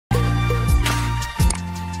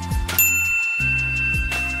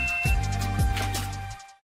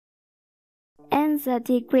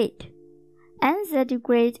AnjaDee.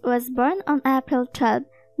 AnjaDee was born on April 12,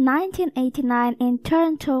 1989 in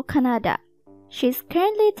Toronto, Canada. She is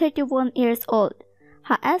currently 31 years old.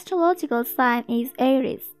 Her astrological sign is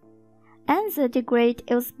Aries. AnjaDee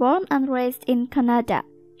was born and raised in Canada.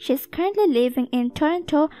 She is currently living in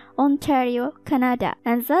Toronto, Ontario, Canada.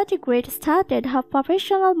 AnjaDee started her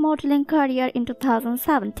professional modeling career in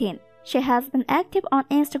 2017. She has been active on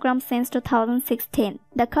Instagram since 2016.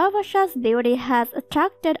 The curvaceous beauty has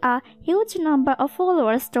attracted a huge number of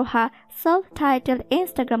followers to her self-titled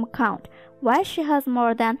Instagram account, where she has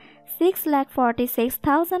more than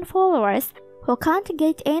 646,000 followers who can't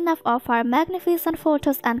get enough of her magnificent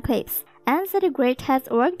photos and clips. AnjaDee has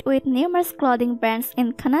worked with numerous clothing brands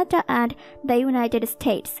in Canada and the United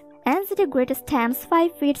States. AnjaDee stands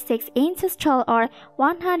 5 feet 6 inches tall or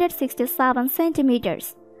 167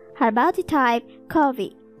 centimeters. Her body type,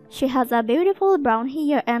 Curvy. She has a beautiful brown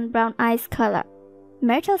hair and brown eyes color.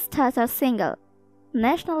 Marital status, single.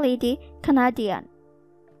 Nationality, Canadian.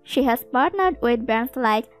 She has partnered with brands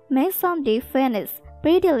like Maison de Venus,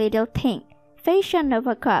 Pretty Little Thing, Fashion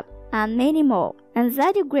Nova Cup, and many more.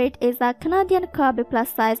 AnjaDee is a Canadian curvy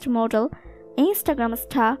plus-sized model, Instagram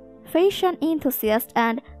star, fashion enthusiast,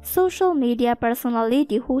 and social media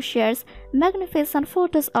personality who shares magnificent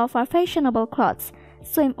photos of her fashionable clothes,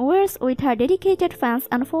 swimwears with her dedicated fans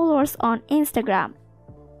and followers on Instagram.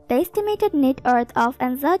 The estimated net worth of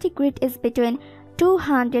AnjaDee is between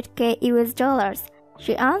 $200k US.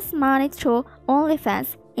 She earns money through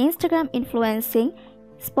OnlyFans, Instagram influencing,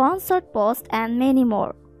 sponsored posts, and many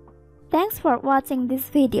more. Thanks for watching this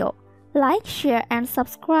video. Like, share, and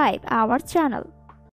subscribe our channel.